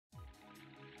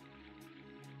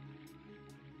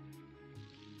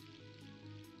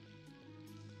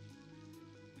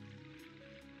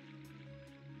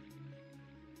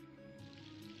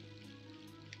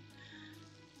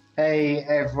Hey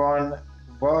everyone,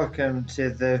 welcome to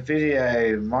the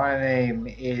video. My name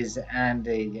is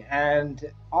Andy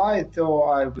and I thought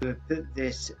I would put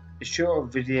this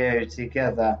short video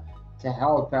together to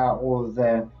help out all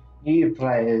the new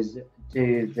players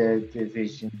to the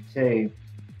Division 2.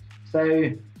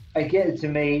 So I get to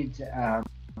meet a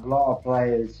lot of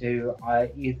players who are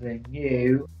either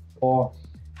new or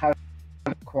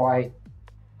haven't quite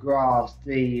grasped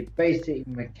the basic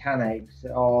mechanics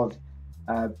of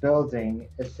building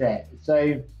a set. So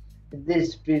in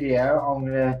this video I'm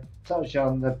going to touch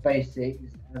on the basics,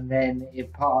 and then in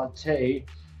part 2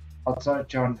 I'll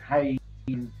touch on how you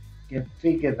can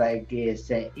configure that gear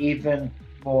set even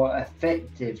more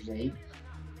effectively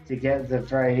to get the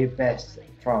very best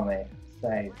from it.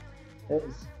 So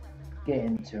let's get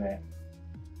into it.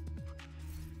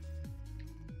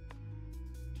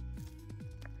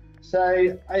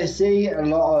 So I see a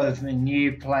lot of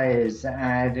new players,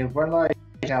 and when I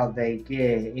check out their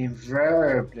gear,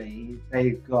 invariably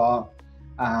they've got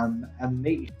a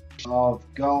mixture of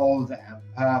gold and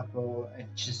purple and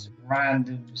just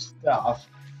random stuff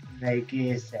in their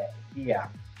gear set here.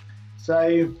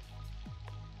 So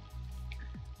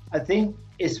I think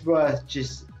it's worth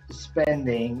just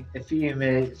spending a few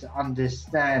minutes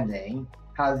understanding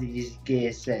how these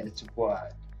gear sets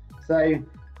work. So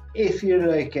if you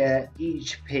look at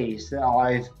each piece that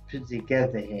I've put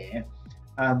together here,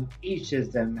 each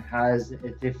of them has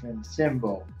a different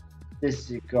symbol. This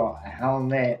has got a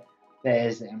helmet,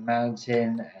 there's a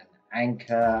mountain, an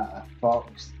anchor, a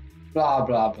fox, blah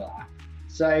blah blah.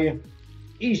 So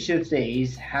each of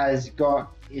these has got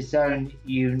its own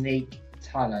unique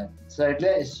talent. So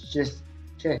let's just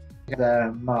check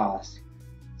the mask.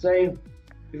 So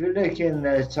if you look in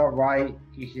the top right,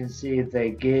 you can see the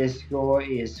gear score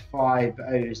is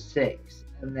 506,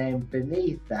 and then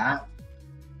beneath that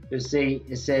you'll see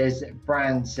it says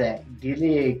brand set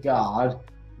Gilead Guard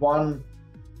 1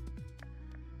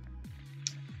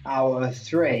 out of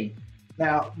 3.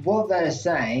 Now what they're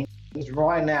saying is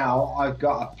right now I've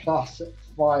got a plus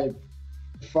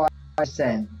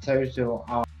 5% total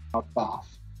armor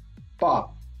buff, but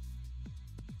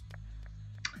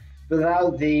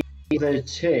without the other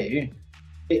two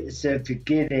bits of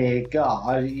Gilead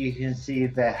Guard, you can see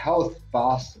the health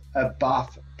buff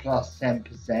plus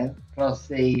 10% plus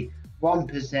the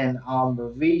 1% armor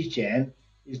regen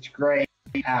is grayed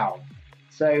out.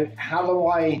 So how do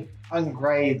I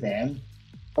ungrade them?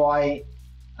 I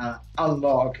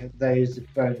unlock those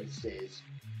bonuses.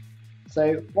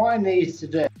 So what I need to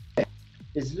do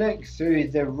is look through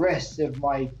the rest of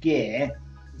my gear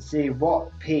and see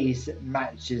what piece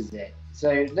matches it.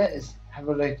 So let's have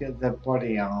a look at the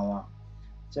body armor.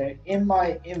 So in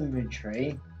my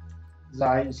inventory, as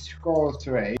I scroll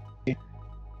through,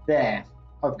 there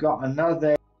I've got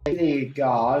another Gilead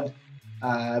Guard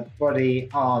body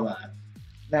armor.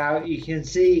 Now you can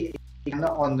see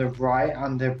on the right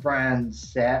under brand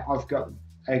set, I've got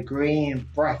a green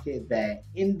bracket there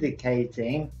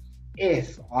indicating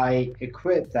if I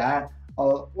equip that,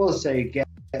 I'll also get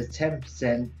a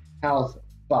 10% health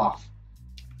buff.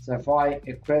 So if I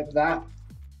equip that,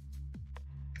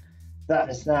 that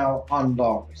is now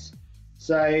unlocked.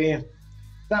 So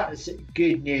that's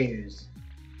good news.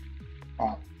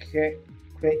 Right,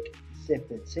 quick sip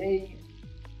of tea.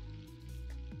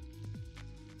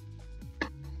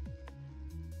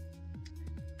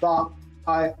 But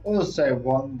I also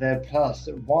want the plus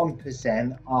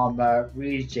 1% armor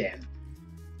regen.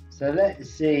 So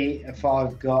let's see if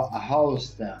I've got a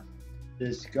holster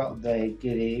that's got the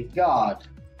Gilead Guard.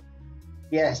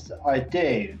 Yes, I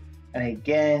do. And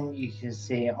again, you can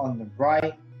see on the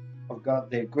right, I've got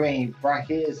the green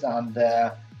brackets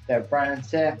under the brand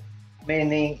set,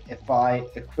 meaning if I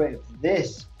equip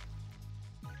this,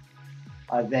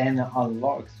 I then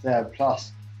unlock the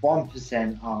plus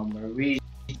 1% armor regen.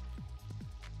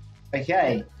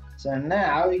 Okay, so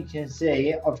now you can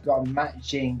see I've got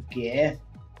matching gear.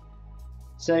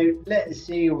 So let's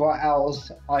see what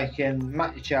else I can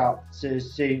match up to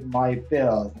suit my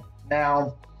build.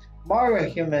 Now, my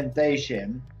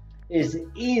recommendation is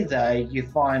either you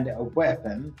find a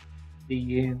weapon that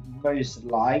you most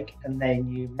like and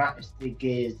then you match the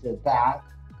gears to that,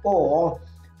 or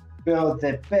build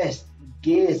the best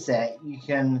gear set you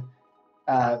can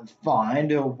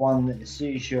find, or one that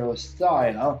suits your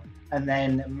style, and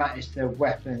then match the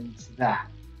weapon to that.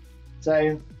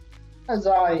 So as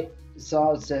I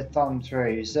start to thumb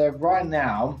through, so right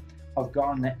now I've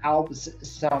got an Alps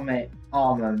Summit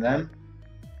armament,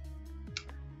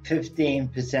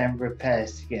 15% repair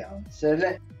skill. So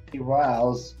let's see what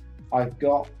else I've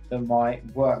got that might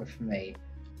work for me.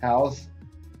 Health,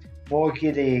 more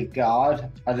Gideon Guard.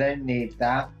 I don't need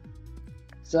that.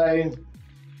 So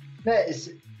let's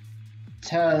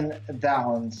turn that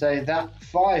on. So that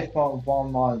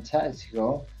 5.1 mile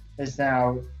tactical has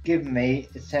now given me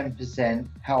a 10%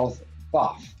 health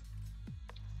buff.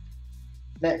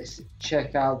 Let's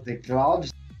check out the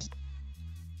gloves.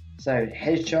 So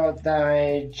headshot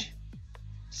damage,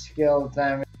 skill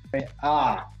damage.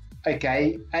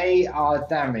 Okay, AR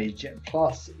damage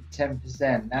plus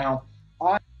 10%. Now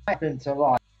I happen to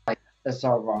like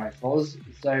assault rifles,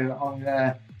 so I'm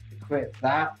gonna equip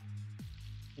that.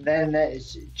 Then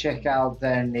let's check out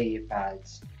their knee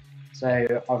pads.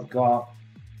 So I've got,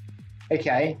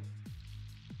 okay.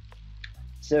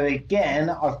 So again,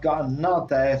 I've got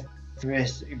another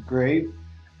risk group,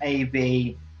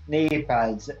 AB knee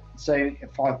pads. So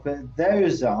if I put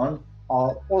those on,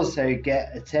 I'll also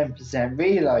get a 10%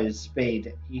 reload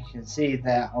speed. You can see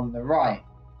there on the right.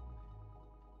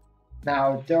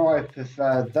 Now, do I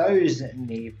prefer those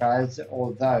knee pads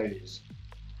or those?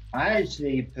 I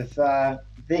actually prefer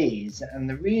these, and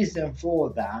the reason for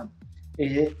that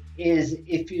is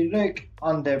if you look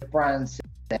under brand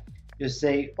set,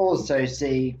 you'll also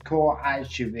see core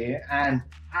attribute and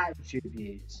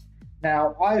attributes.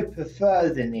 Now, I prefer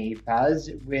the knee pads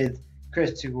with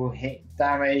critical hit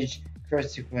damage,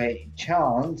 critical hit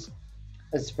chance,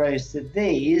 as opposed to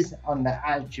these on the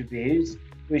attributes,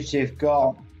 which have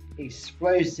got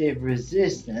explosive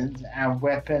resistance and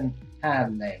weapon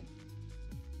handling.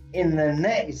 In the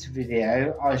next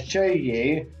video, I'll show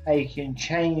you how you can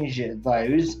change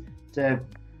those to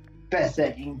better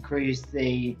increase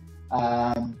the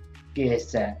gear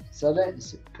set. So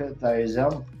let's put those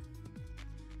on.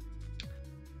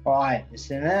 Alright,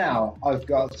 so now I've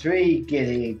got 3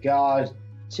 Gideon Guard,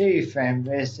 2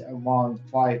 Fenris and 1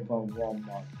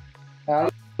 5.11. Now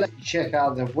let's check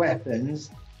out the weapons.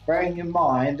 Bearing in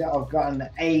mind I've got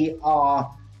an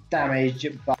AR damage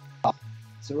buff.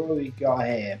 So what have we got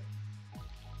here?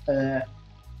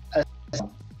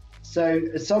 So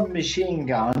a submachine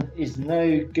gun is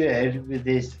no good with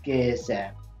this gear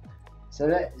set. So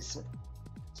let's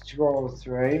scroll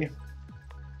through.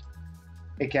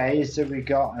 Okay, so we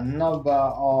got a number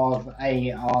of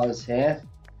ARs here.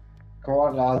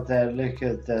 Quite like the look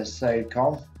of the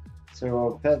SOCOM. So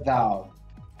we'll put that on.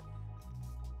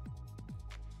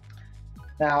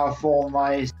 Now for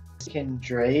my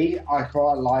secondary, I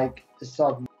quite like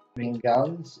submarine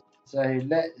guns. So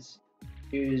let's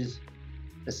use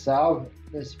the sub.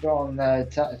 Let's put on the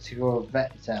tactical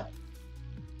vector.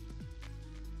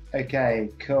 Okay,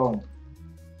 cool.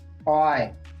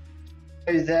 Alright.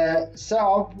 So the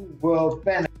sub will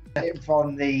benefit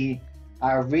from the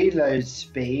reload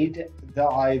speed that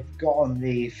I've got on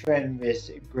the Fenris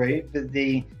group, but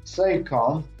the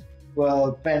SOCOM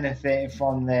will benefit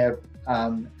from their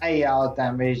AR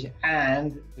damage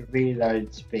and the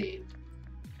reload speed.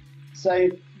 So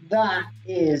that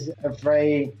is a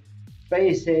very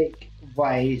basic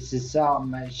way to start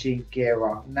matching gear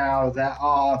up. Now there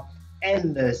are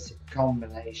endless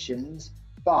combinations,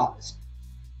 but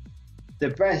the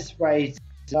best way to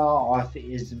start off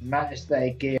is match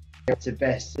their gear to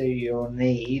best suit your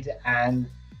need and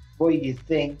what you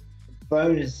think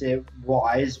bonus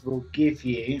wise will give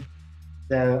you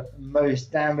the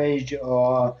most damage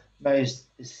or most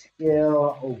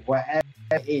skill or whatever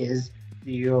it is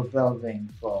that you're building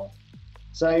for.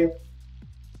 So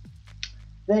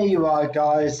there you are,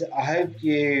 guys. I hope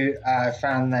you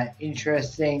found that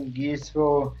interesting,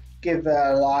 useful. Give it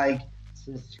a like,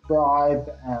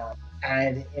 subscribe,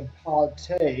 and in part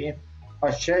 2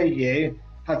 I'll show you,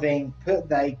 having put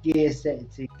that gear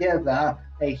set together,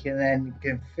 they can then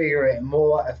configure it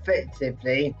more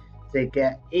effectively to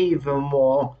get even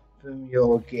more from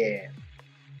your gear.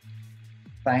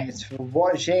 Thanks for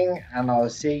watching, and I'll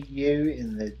see you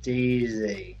in the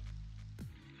DZ.